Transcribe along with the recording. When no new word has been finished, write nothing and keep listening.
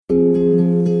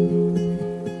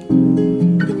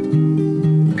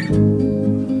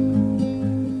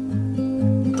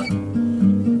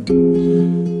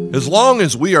As long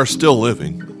as we are still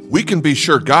living, we can be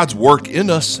sure God's work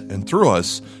in us and through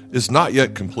us is not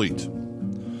yet complete.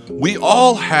 We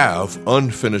all have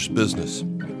unfinished business.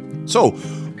 So,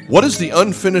 what is the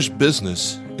unfinished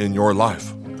business in your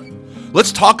life?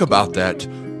 Let's talk about that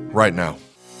right now.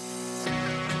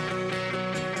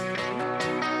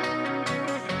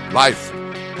 Life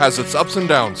has its ups and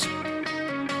downs.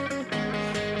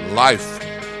 Life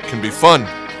can be fun.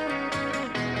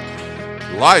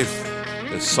 Life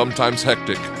is sometimes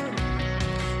hectic.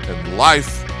 And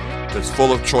life is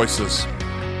full of choices.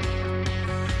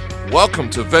 Welcome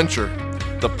to Venture,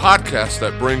 the podcast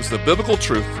that brings the biblical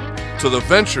truth to the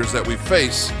ventures that we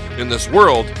face in this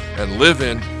world and live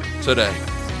in today.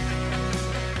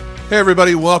 Hey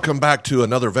everybody, welcome back to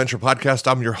another Venture podcast.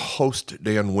 I'm your host,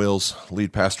 Dan Wills,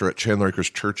 lead pastor at Chandler Acres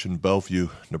Church in Bellevue,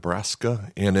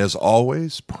 Nebraska. And as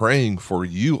always, praying for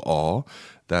you all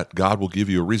that God will give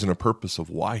you a reason and purpose of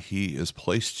why He has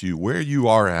placed you where you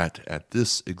are at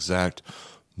this exact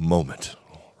moment,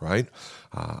 right?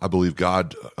 I believe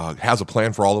God has a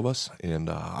plan for all of us, and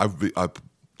I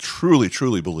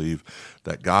truly believe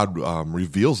that God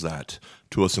reveals that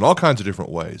to us in all kinds of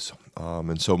different ways.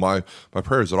 And so my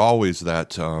prayer is that always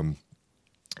that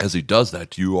as He does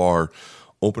that, you are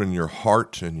opening your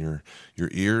heart and your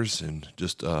ears and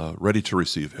just ready to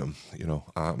receive Him. You know,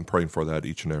 I'm praying for that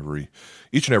each and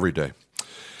every day.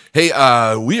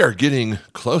 Hey, we are getting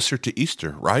closer to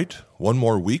Easter, right? One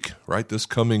more week, right? This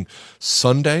coming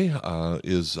Sunday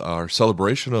is our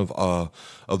celebration of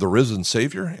the risen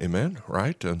Savior, amen,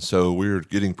 right? And so we're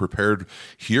getting prepared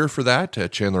here for that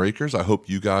at Chandler Acres. I hope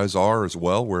you guys are as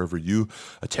well, wherever you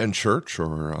attend church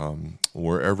or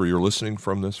wherever you're listening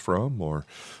from this from, or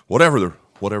whatever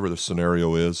the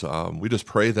scenario is. We just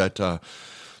pray that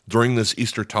during this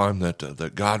Easter time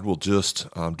that God will just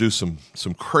do some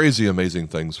crazy, amazing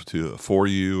things for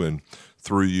you and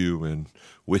through you and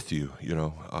with you. You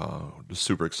know, just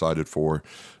super excited for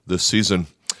this season.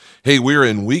 Hey, we're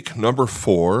in week number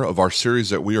 4 of our series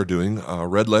that we are doing,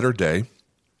 Red Letter Day,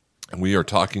 and we are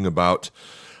talking about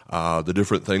the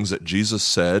different things that Jesus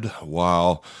said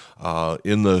while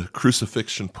in the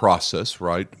crucifixion process,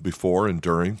 right, before and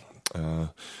during.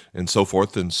 And so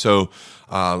forth. And so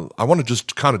I want to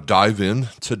just kind of dive in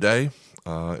today.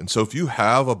 And so if you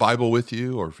have a Bible with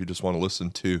you, or if you just want to listen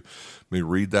to me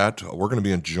read that, we're going to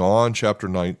be in John chapter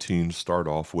 19 to start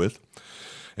off with.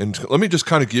 And let me just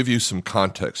kind of give you some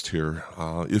context here.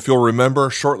 If you'll remember,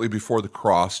 shortly before the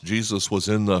cross, Jesus was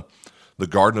in the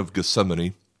Garden of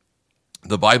Gethsemane.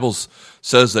 The Bible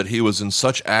says that he was in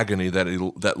such agony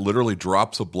that literally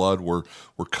drops of blood were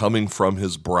coming from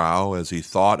his brow as he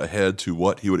thought ahead to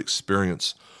what he would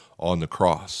experience on the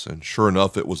cross. And sure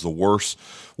enough, it was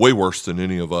way worse than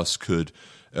any of us could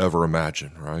ever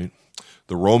imagine, right?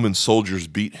 The Roman soldiers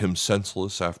beat him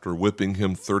senseless after whipping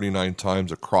him 39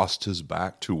 times across his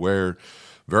back to where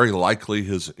very likely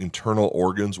his internal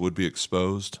organs would be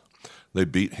exposed. They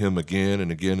beat him again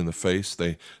and again in the face.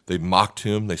 They mocked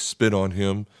him. They spit on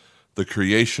him. The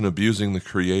creation abusing the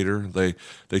Creator.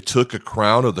 They took a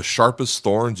crown of the sharpest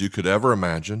thorns you could ever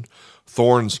imagine.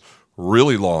 Thorns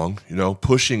really long, you know,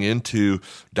 pushing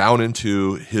down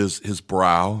into his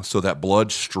brow, so that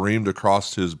blood streamed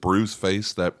across his bruised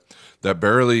face that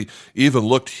barely even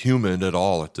looked human at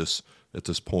all at this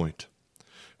point.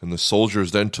 And the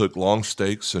soldiers then took long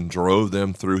stakes and drove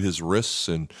them through his wrists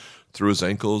and through his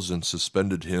ankles and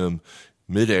suspended him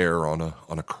midair on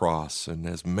a cross. And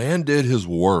as man did his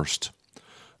worst,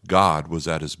 God was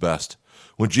at his best.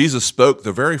 When Jesus spoke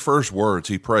the very first words,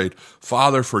 he prayed,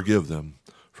 "Father, forgive them,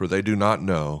 for they do not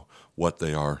know what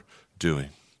they are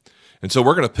doing." And so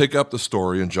we're going to pick up the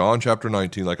story in John chapter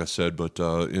 19, like I said, but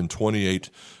in 28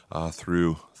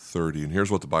 through 30. And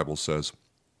here's what the Bible says.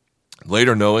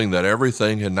 Later, knowing that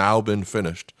everything had now been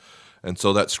finished, and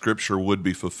so that scripture would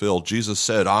be fulfilled, Jesus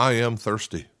said, "I am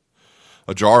thirsty."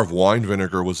 A jar of wine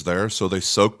vinegar was there, so they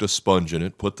soaked a sponge in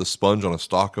it, put the sponge on a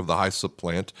stalk of the hyssop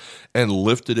plant, and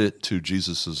lifted it to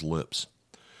Jesus' lips.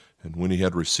 And when he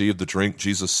had received the drink,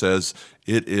 Jesus says,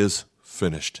 "It is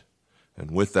finished." And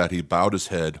with that, he bowed his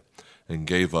head and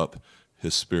gave up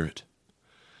his spirit.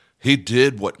 He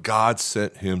did what God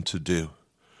sent him to do.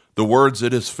 The words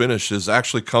 "it is finished"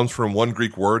 actually comes from one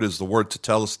Greek word, is the word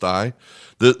tetelestai.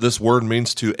 This word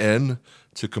means to end,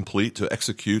 to complete, to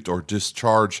execute, or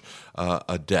discharge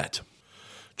a debt.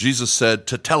 Jesus said,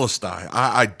 tetelestai,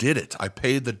 I did it. I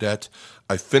paid the debt.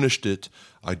 I finished it.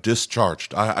 I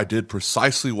discharged. I did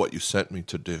precisely what you sent me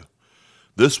to do.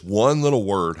 This one little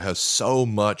word has so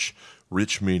much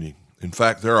rich meaning. In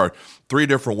fact, there are 3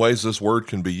 different ways this word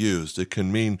can be used. It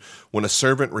can mean when a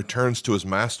servant returns to his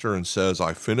master and says,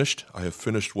 I have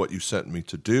finished what you sent me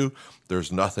to do.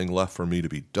 There's nothing left for me to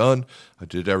be done. I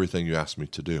did everything you asked me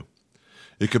to do.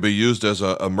 It could be used as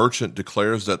a merchant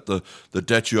declares that the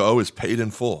debt you owe is paid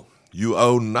in full. You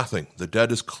owe nothing. The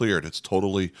debt is cleared. It's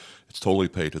totally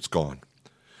paid. It's gone.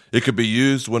 It could be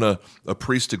used when a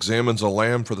priest examines a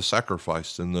lamb for the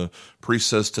sacrifice, and the priest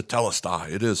says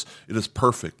tetelestai, it is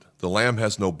perfect. The lamb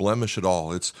has no blemish at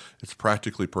all. It's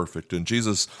practically perfect. And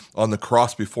Jesus on the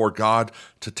cross before God,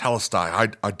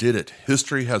 tetelestai, I did it.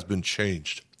 History has been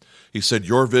changed. He said,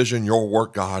 your vision, your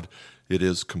work, God, it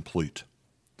is complete.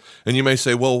 And you may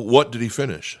say, well, what did he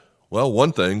finish? Well,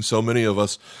 one thing, so many of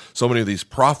these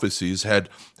prophecies had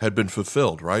been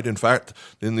fulfilled, right? In fact,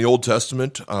 in the Old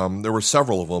Testament, there were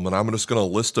several of them, and I'm just going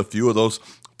to list a few of those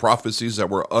prophecies that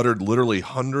were uttered literally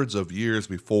hundreds of years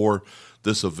before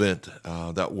this event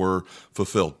that were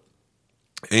fulfilled.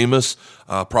 Amos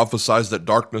prophesied that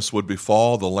darkness would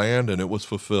befall the land, and it was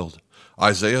fulfilled.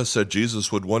 Isaiah said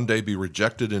Jesus would one day be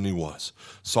rejected, and he was.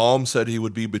 Psalm said he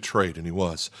would be betrayed, and he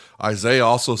was. Isaiah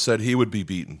also said he would be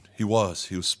beaten. He was.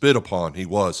 He was spit upon. He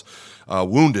was.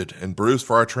 Wounded and bruised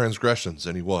for our transgressions,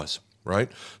 and he was.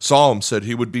 Right? Psalm said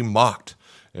he would be mocked,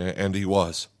 and he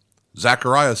was.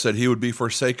 Zechariah said he would be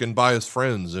forsaken by his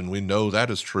friends, and we know that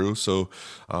is true, so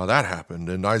that happened.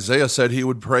 And Isaiah said he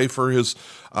would pray for his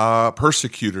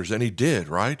persecutors, and he did,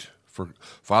 right?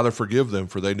 Father, forgive them,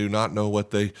 for they do not know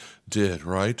what they did,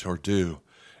 right, or do.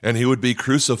 And he would be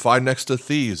crucified next to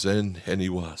thieves, and he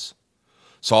was.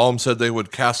 Psalm said they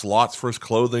would cast lots for his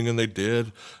clothing, and they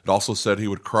did. It also said he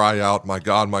would cry out, my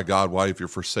God, why have you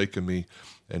forsaken me?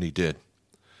 And he did.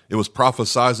 It was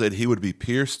prophesied that he would be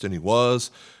pierced, and he was.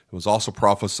 It was also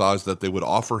prophesied that they would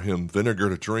offer him vinegar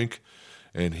to drink,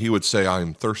 and he would say, I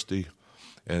am thirsty.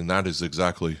 And that is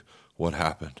exactly what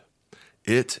happened.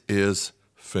 It is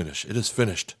finished. It is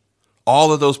finished.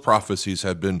 All of those prophecies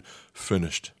had been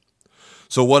finished.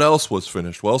 So what else was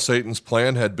finished? Well, Satan's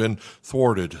plan had been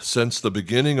thwarted. Since the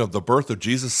beginning of the birth of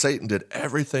Jesus, Satan did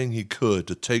everything he could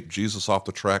to take Jesus off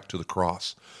the track to the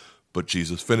cross. But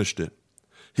Jesus finished it.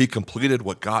 He completed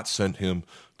what God sent him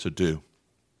to do.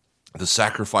 The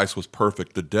sacrifice was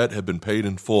perfect. The debt had been paid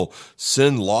in full.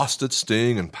 Sin lost its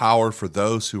sting and power for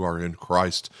those who are in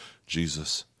Christ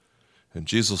Jesus. And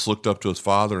Jesus looked up to his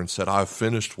Father and said, I've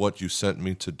finished what you sent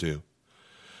me to do.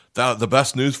 The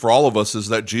best news for all of us is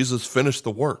that Jesus finished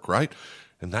the work, right?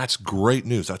 And that's great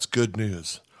news. That's good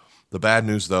news. The bad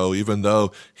news, though, even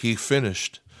though he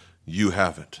finished, you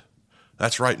haven't.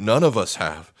 That's right. None of us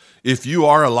have. If you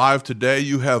are alive today,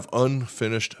 you have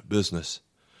unfinished business.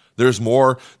 There's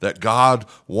more that God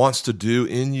wants to do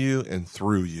in you and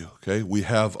through you, okay? We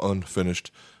have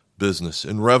unfinished business.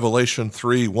 In Revelation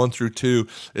 3,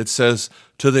 1-2, it says,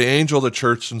 to the angel of the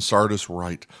church in Sardis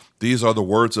write, these are the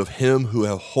words of him who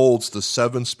holds the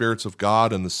 7 spirits of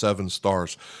God and the 7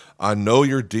 stars. I know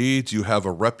your deeds. You have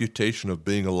a reputation of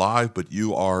being alive, but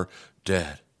you are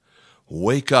dead.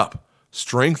 Wake up,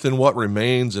 strengthen what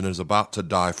remains and is about to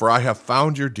die, for I have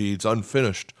found your deeds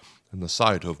unfinished in the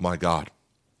sight of my God.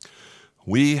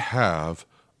 We have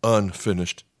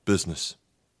unfinished business.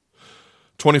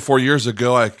 24 years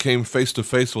ago, I came face to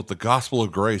face with the gospel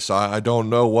of grace. I don't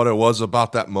know what it was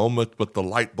about that moment, but the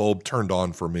light bulb turned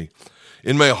on for me.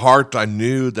 In my heart, I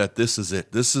knew that this is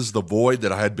it. This is the void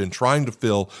that I had been trying to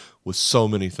fill with so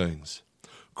many things.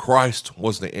 Christ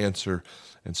was the answer,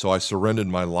 and so I surrendered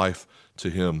my life to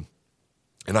him.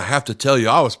 And I have to tell you,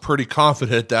 I was pretty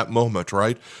confident at that moment,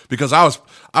 right? Because I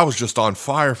was just on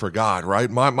fire for God,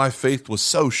 right? My faith was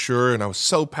so sure, and I was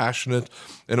so passionate,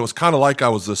 and it was kind of like I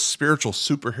was a spiritual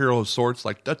superhero of sorts,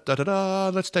 like, da-da-da-da,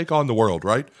 let's take on the world,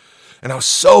 right? And I was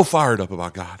so fired up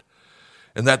about God,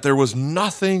 and that there was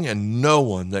nothing and no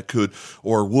one that could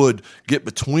or would get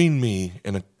between me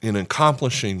and in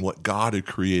accomplishing what God had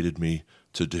created me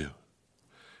to do.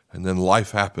 And then life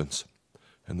happens.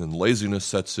 And then laziness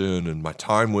sets in, and my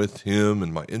time with him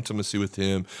and my intimacy with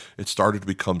him, it started to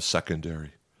become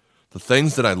secondary. The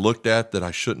things that I looked at that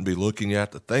I shouldn't be looking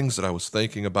at, the things that I was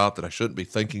thinking about that I shouldn't be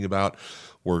thinking about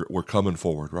were coming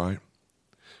forward, right?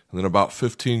 And then about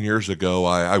 15 years ago,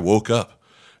 I woke up,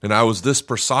 and I was this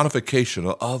personification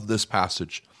of this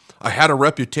passage. I had a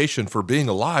reputation for being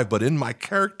alive, but in my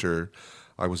character,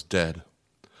 I was dead.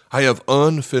 I have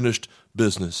unfinished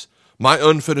business. My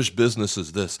unfinished business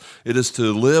is this. It is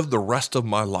to live the rest of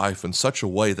my life in such a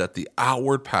way that the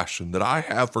outward passion that I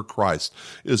have for Christ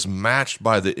is matched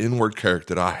by the inward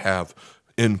character that I have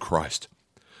in Christ.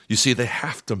 You see, they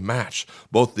have to match.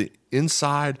 Both the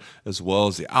inside as well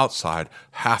as the outside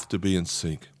have to be in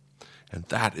sync. and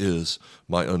that is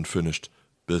my unfinished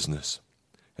business.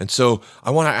 And so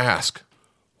I want to ask,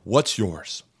 what's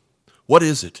yours? What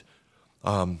is it?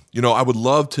 I would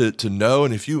love to know,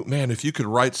 and if you could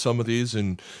write some of these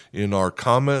in our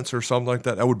comments or something like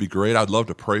that, that would be great. I'd love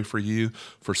to pray for you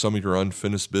for some of your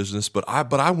unfinished business, but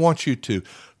I want you to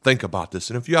think about this.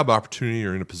 And if you have opportunity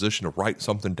or in a position to write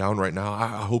something down right now,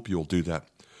 I hope you'll do that.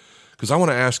 Because I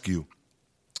want to ask you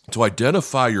to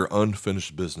identify your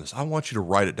unfinished business. I want you to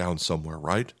write it down somewhere,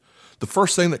 right? The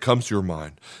first thing that comes to your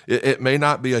mind. It may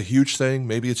not be a huge thing.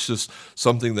 Maybe it's just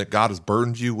something that God has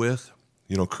burdened you with,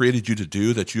 created you to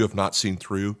do that you have not seen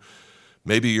through.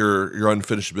 Maybe your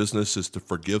unfinished business is to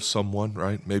forgive someone,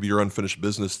 right? Maybe your unfinished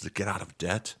business is to get out of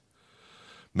debt.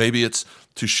 Maybe it's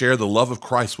to share the love of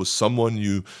Christ with someone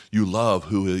you love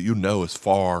who you know is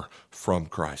far from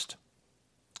Christ.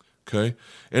 Okay?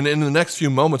 And in the next few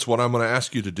moments, what I'm going to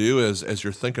ask you to do is, as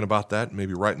you're thinking about that,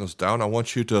 maybe writing those down, I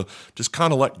want you to just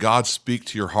kind of let God speak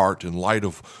to your heart in light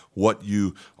of what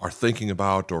you are thinking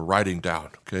about or writing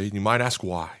down. Okay? You might ask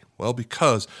why. Well,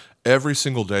 because every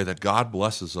single day that God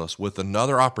blesses us with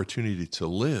another opportunity to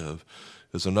live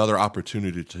is another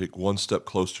opportunity to take one step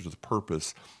closer to the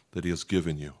purpose that He has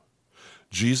given you.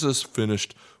 Jesus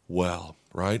finished well,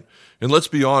 right? And let's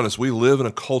be honest, we live in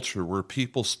a culture where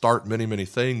people start many, many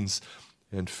things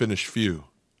and finish few.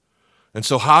 And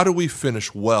so how do we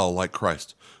finish well like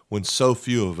Christ when so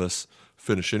few of us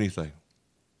finish anything?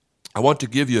 I want to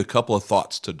give you a couple of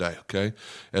thoughts today, okay,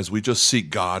 as we just seek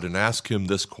God and ask Him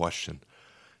this question.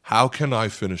 How can I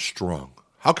finish strong?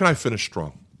 How can I finish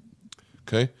strong?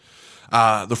 Okay?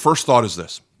 The first thought is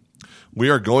this. We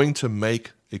are going to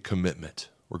make a commitment.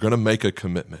 We're going to make a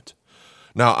commitment.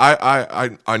 Now,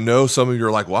 I know some of you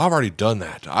are like, well, I've already done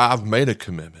that. I've made a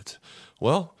commitment.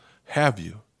 Well, have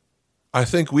you? I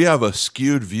think we have a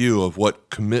skewed view of what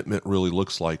commitment really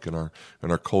looks like in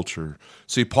our culture.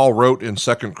 See, Paul wrote in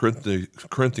 2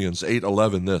 Corinthians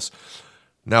 8:11 this,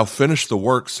 "Now finish the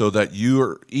work so that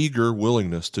your eager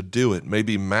willingness to do it may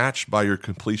be matched by your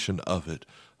completion of it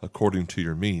according to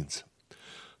your means."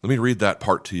 Let me read that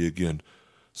part to you again.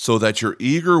 So that your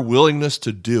eager willingness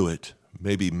to do it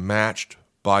may be matched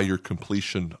by your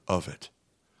completion of it.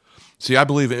 See, I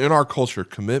believe in our culture,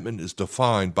 commitment is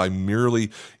defined by merely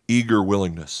eager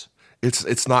willingness.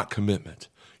 It's not commitment.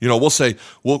 We'll say,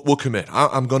 we'll commit.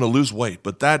 I'm going to lose weight,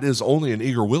 but that is only an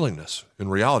eager willingness in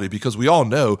reality because we all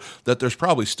know that there's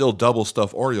probably still double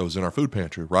stuffed Oreos in our food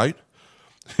pantry, right?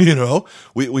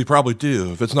 We probably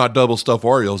do. If it's not double stuffed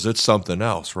Oreos, it's something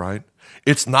else, right?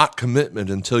 It's not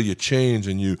commitment until you change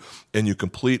and you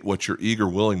complete what your eager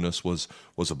willingness was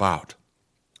about.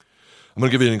 I'm going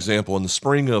to give you an example. In the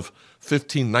spring of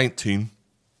 1519,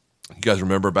 you guys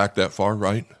remember back that far,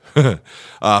 right?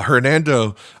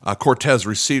 Hernando Cortez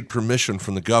received permission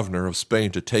from the governor of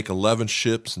Spain to take 11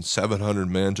 ships and 700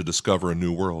 men to discover a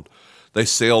new world. They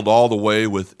sailed all the way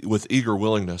with eager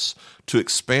willingness to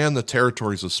expand the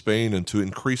territories of Spain and to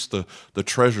increase the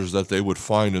treasures that they would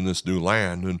find in this new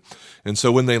land. And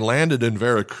so when they landed in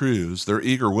Veracruz, their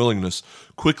eager willingness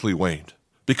quickly waned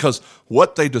because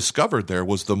what they discovered there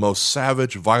was the most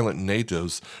savage, violent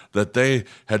natives that they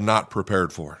had not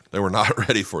prepared for. They were not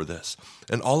ready for this.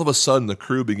 And all of a sudden, the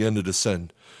crew began to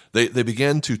descend. They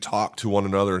began to talk to one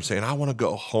another and saying, I want to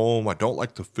go home. I don't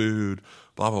like the food.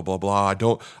 Blah, blah, blah, blah. I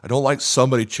don't like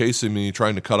somebody chasing me,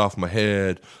 trying to cut off my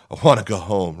head. I want to go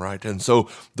home, right? And so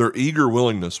their eager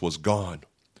willingness was gone.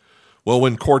 Well,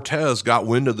 when Cortez got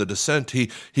wind of the descent, he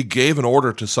gave an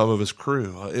order to some of his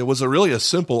crew. It was really a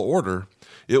simple order.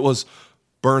 It was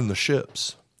burn the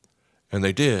ships. And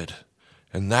they did.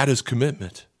 And that is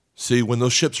commitment. See, when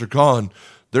those ships are gone,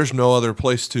 there's no other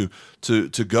place to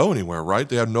go anywhere, right?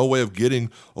 They had no way of getting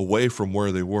away from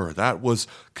where they were. That was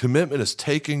commitment, is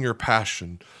taking your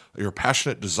passion, your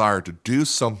passionate desire to do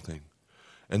something,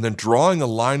 and then drawing a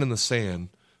line in the sand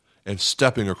and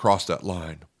stepping across that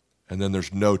line. And then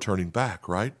there's no turning back,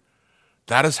 right?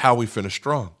 That is how we finish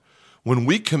strong. When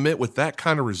we commit with that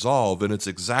kind of resolve, and it's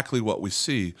exactly what we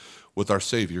see with our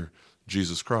Savior,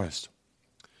 Jesus Christ.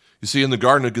 You see, in the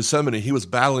Garden of Gethsemane, he was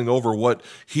battling over what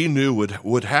he knew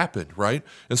would happen, right?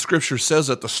 And Scripture says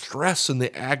that the stress and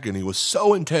the agony was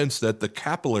so intense that the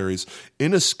capillaries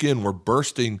in his skin were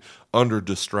bursting under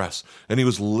distress. And he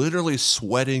was literally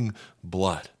sweating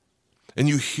blood. And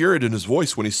you hear it in his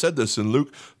voice when he said this in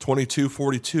Luke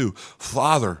 22:42.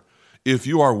 Father, if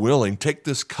you are willing, take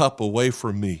this cup away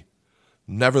from me.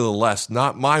 Nevertheless,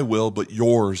 not my will, but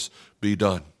yours be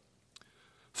done.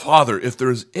 Father, if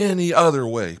there is any other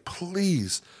way,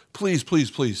 please, please, please,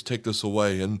 please take this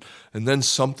away. And then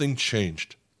something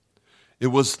changed. It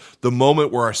was the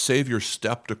moment where our Savior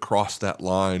stepped across that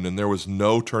line and there was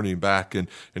no turning back. And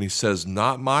he says,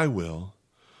 not my will,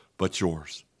 but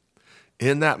yours.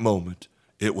 In that moment,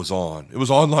 it was on. It was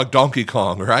on like Donkey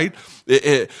Kong, right?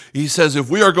 He says, if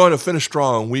we are going to finish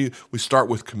strong, we start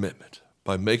with commitment,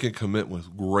 by making commitment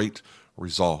with great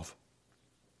resolve.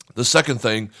 The second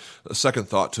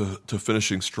thought to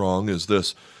finishing strong is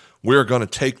this. We're going to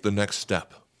take the next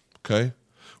step, okay?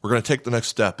 We're going to take the next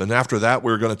step. And after that,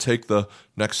 we're going to take the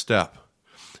next step.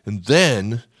 And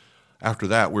then, after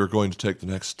that, we're going to take the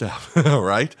next step,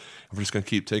 right? And we're just going to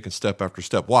keep taking step after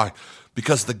step. Why?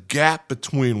 Because the gap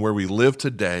between where we live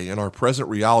today and our present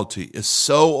reality is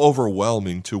so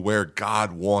overwhelming to where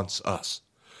God wants us.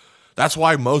 That's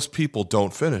why most people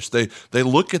don't finish. They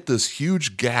look at this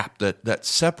huge gap that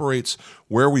separates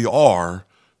where we are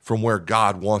from where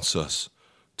God wants us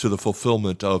to the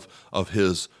fulfillment of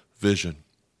His vision.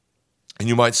 And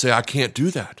you might say, I can't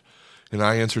do that. And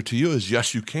my answer to you is,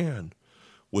 yes, you can,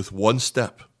 with one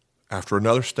step after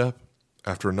another step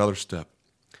after another step.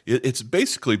 It's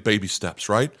basically baby steps,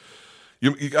 right?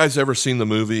 You guys ever seen the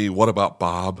movie What About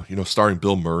Bob, starring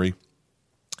Bill Murray?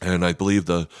 And I believe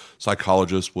the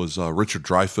psychologist was Richard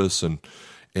Dreyfuss, and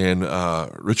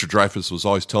Richard Dreyfuss was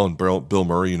always telling Bill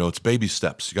Murray, it's baby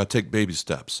steps. You got to take baby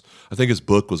steps. I think his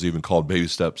book was even called Baby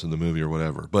Steps in the movie or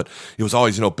whatever. But it was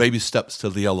always, baby steps to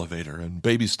the elevator and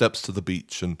baby steps to the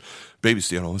beach and baby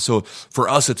steps. So for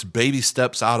us, it's baby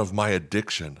steps out of my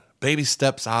addiction, baby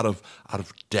steps out of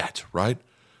debt, right?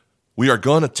 We are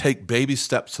going to take baby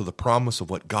steps to the promise of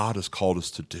what God has called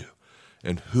us to do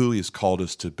and who He has called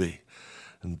us to be.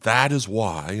 And that is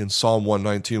why in Psalm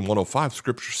 119, 105,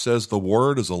 Scripture says, the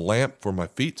word is a lamp for my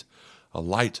feet, a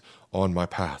light on my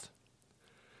path.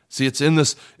 See, it's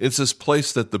this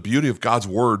place that the beauty of God's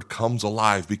word comes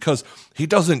alive because He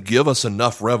doesn't give us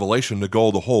enough revelation to go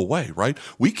the whole way, right?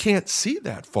 We can't see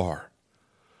that far.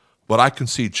 But I can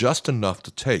see just enough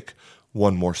to take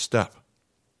one more step.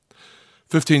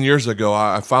 15 years ago,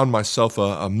 I found myself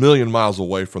a million miles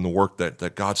away from the work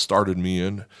that God started me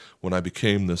in when I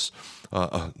became this,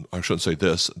 I shouldn't say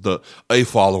this, a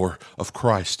follower of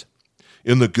Christ.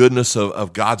 In the goodness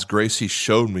of God's grace, He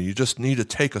showed me, you just need to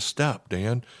take a step,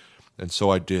 Dan. And so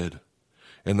I did.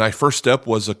 And my first step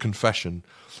was a confession.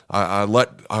 I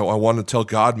wanted to tell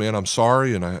God, man, I'm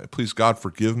sorry, and please God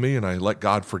forgive me, and I let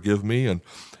God forgive me, and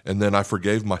then I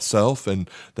forgave myself, and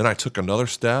then I took another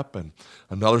step, and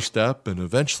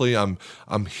eventually I'm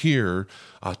here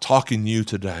talking to you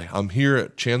today. I'm here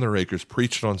at Chandler Acres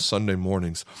preaching on Sunday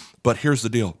mornings. But here's the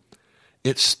deal.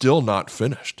 It's still not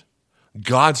finished.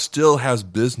 God still has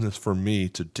business for me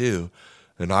to do,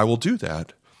 and I will do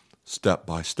that step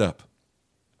by step.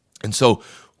 And so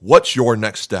what's your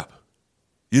next step?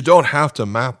 You don't have to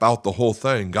map out the whole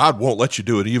thing. God won't let you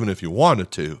do it even if you wanted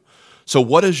to. So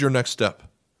what is your next step?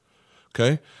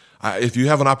 Okay? If you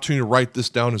have an opportunity to write this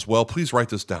down as well, please write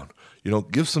this down.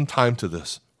 Give some time to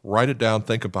this. Write it down.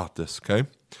 Think about this, okay?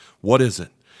 What is it?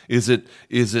 Is it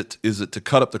to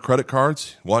cut up the credit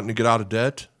cards, wanting to get out of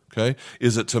debt? Okay?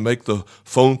 Is it to make the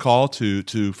phone call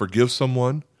to forgive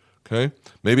someone? Okay?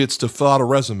 Maybe it's to fill out a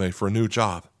resume for a new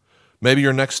job. Maybe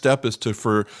your next step is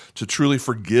to truly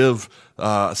forgive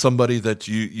somebody that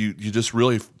you just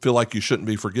really feel like you shouldn't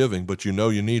be forgiving, but you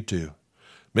need to.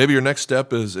 Maybe your next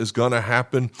step is going to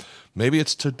happen. Maybe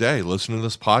it's today, listening to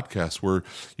this podcast where,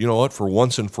 for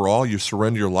once and for all, you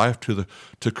surrender your life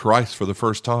to Christ for the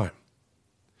first time.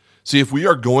 See, if we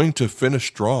are going to finish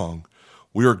strong,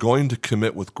 we are going to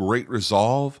commit with great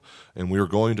resolve, and we are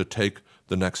going to take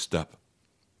the next step.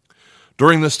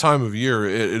 During this time of year,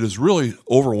 it is really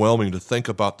overwhelming to think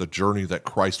about the journey that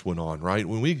Christ went on, right?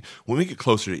 When we get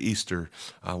closer to Easter,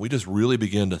 we just really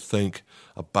begin to think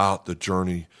about the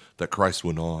journey that Christ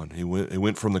went on. He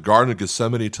went from the Garden of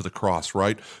Gethsemane to the cross,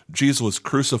 right? Jesus was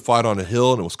crucified on a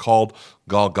hill, and it was called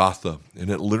Golgotha, and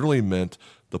it literally meant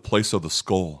the place of the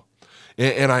skull.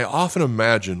 And I often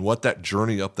imagine what that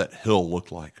journey up that hill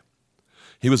looked like.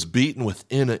 He was beaten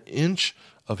within an inch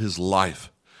of his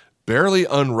life, barely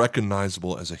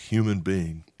unrecognizable as a human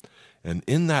being. And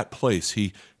in that place,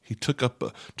 he took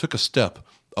a step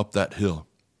up that hill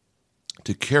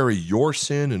to carry your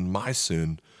sin and my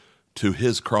sin to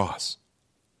His cross.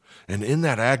 And in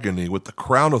that agony, with the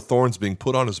crown of thorns being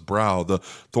put on His brow, the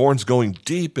thorns going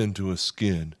deep into His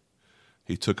skin,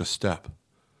 He took a step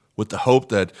with the hope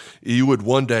that you would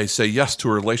one day say yes to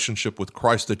a relationship with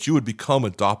Christ, that you would become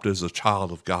adopted as a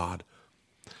child of God.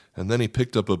 And then He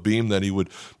picked up a beam that He would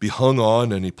be hung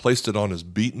on, and He placed it on His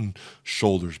beaten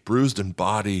shoulders, bruised in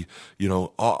body,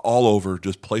 all over,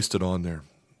 just placed it on there.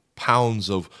 Pounds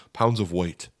of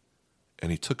weight.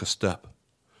 And He took a step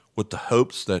with the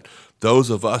hopes that those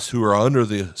of us who are under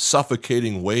the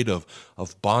suffocating weight of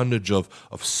bondage, of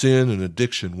sin and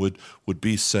addiction would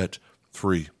be set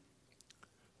free.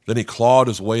 Then he clawed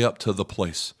his way up to the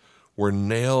place where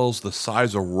nails the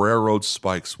size of railroad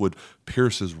spikes would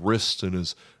pierce his wrists and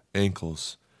his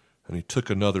ankles. And he took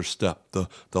another step,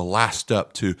 the last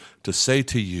step to say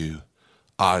to you,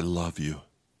 I love you.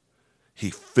 He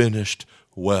finished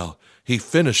well. He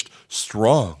finished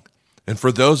strong. And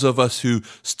for those of us who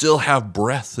still have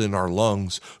breath in our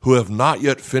lungs, who have not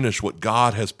yet finished what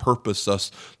God has purposed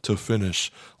us to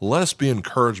finish, let us be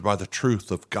encouraged by the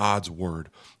truth of God's word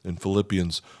in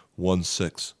Philippians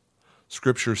 1:6.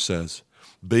 Scripture says,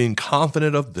 being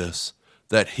confident of this,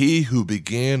 that he who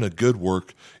began a good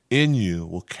work in you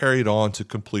will carry it on to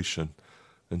completion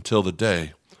until the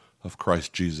day of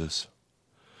Christ Jesus.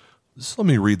 Just let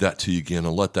me read that to you again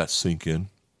and let that sink in.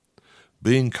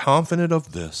 Being confident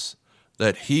of this,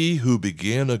 that he who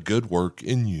began a good work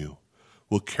in you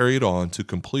will carry it on to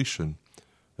completion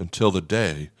until the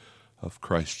day of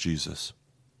Christ Jesus.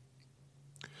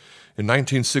 In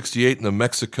 1968, in the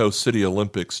Mexico City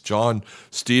Olympics, John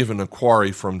Stephen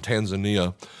Akhwari from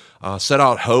Tanzania set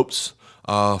out hopes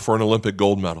for an Olympic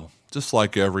gold medal, just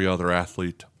like every other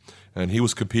athlete. And he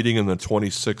was competing in the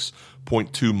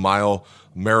 26.2-mile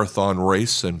marathon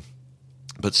race,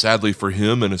 but sadly for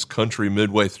him and his country,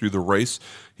 midway through the race,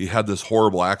 he had this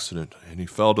horrible accident, and he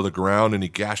fell to the ground, and he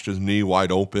gashed his knee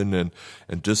wide open and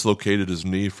dislocated his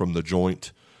knee from the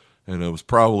joint. And it was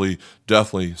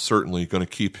certainly going to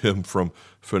keep him from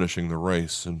finishing the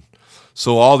race. And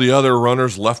so all the other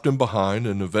runners left him behind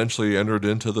and eventually entered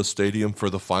into the stadium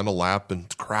for the final lap,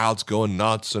 and crowds going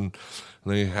nuts, and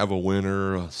they have a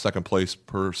winner, a second-place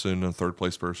person, a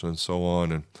third-place person, and so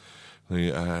on. And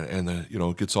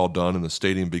it gets all done, and the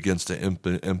stadium begins to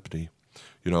empty.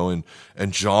 And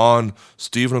John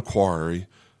Stephen Akhwari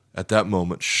at that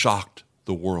moment shocked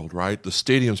the world, right? The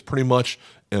stadium's pretty much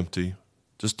empty,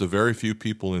 just a very few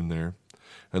people in there.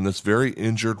 And this very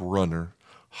injured runner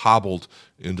hobbled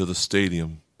into the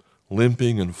stadium,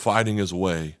 limping and fighting his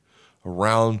way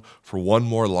around for one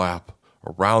more lap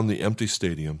around the empty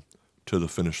stadium to the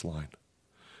finish line.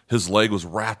 His leg was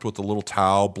wrapped with a little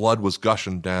towel, blood was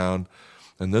gushing down,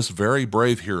 and this very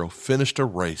brave hero finished a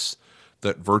race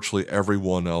that virtually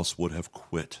everyone else would have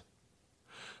quit.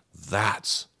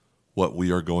 That's what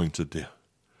we are going to do.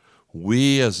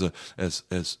 We as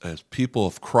people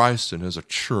of Christ and as a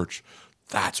church,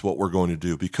 that's what we're going to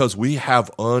do, because we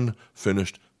have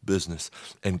unfinished business,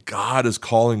 and God is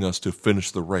calling us to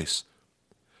finish the race.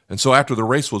 And so after the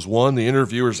race was won, the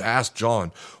interviewers asked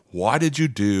John, why did you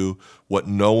do what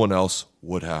no one else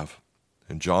would have?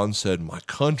 And John said, my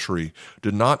country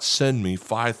did not send me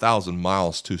 5,000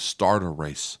 miles to start a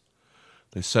race.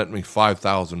 They sent me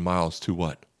 5,000 miles to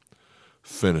what?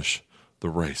 Finish the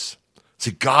race.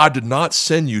 See, God did not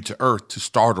send you to earth to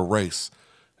start a race.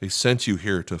 He sent you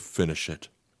here to finish it.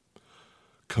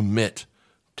 Commit,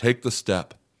 take the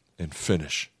step, and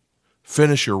finish.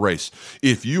 Finish your race.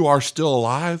 If you are still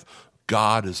alive,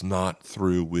 God is not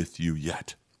through with you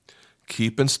yet.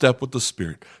 Keep in step with the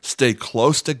Spirit. Stay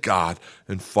close to God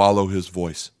and follow His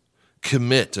voice.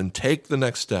 Commit and take the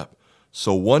next step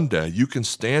so one day you can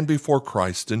stand before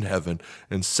Christ in heaven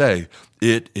and say,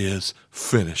 it is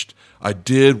finished. I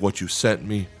did what you sent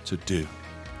me to do.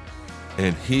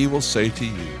 And He will say to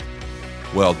you,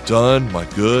 well done, my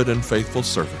good and faithful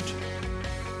servant.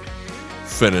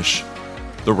 Finish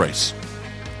the race.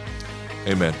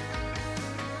 Amen.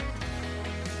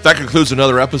 That concludes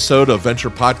another episode of Venture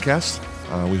Podcast.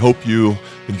 We hope you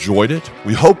enjoyed it.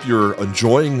 We hope you're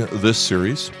enjoying this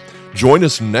series. Join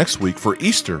us next week for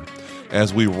Easter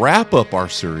as we wrap up our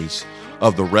series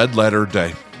of the Red Letter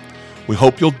Day. We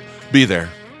hope you'll be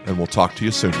there, and we'll talk to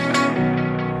you soon.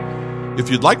 If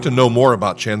you'd like to know more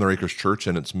about Chandler Acres Church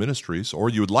and its ministries, or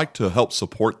you would like to help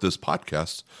support this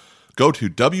podcast, go to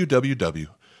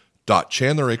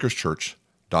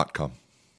www.chandleracreschurch.com.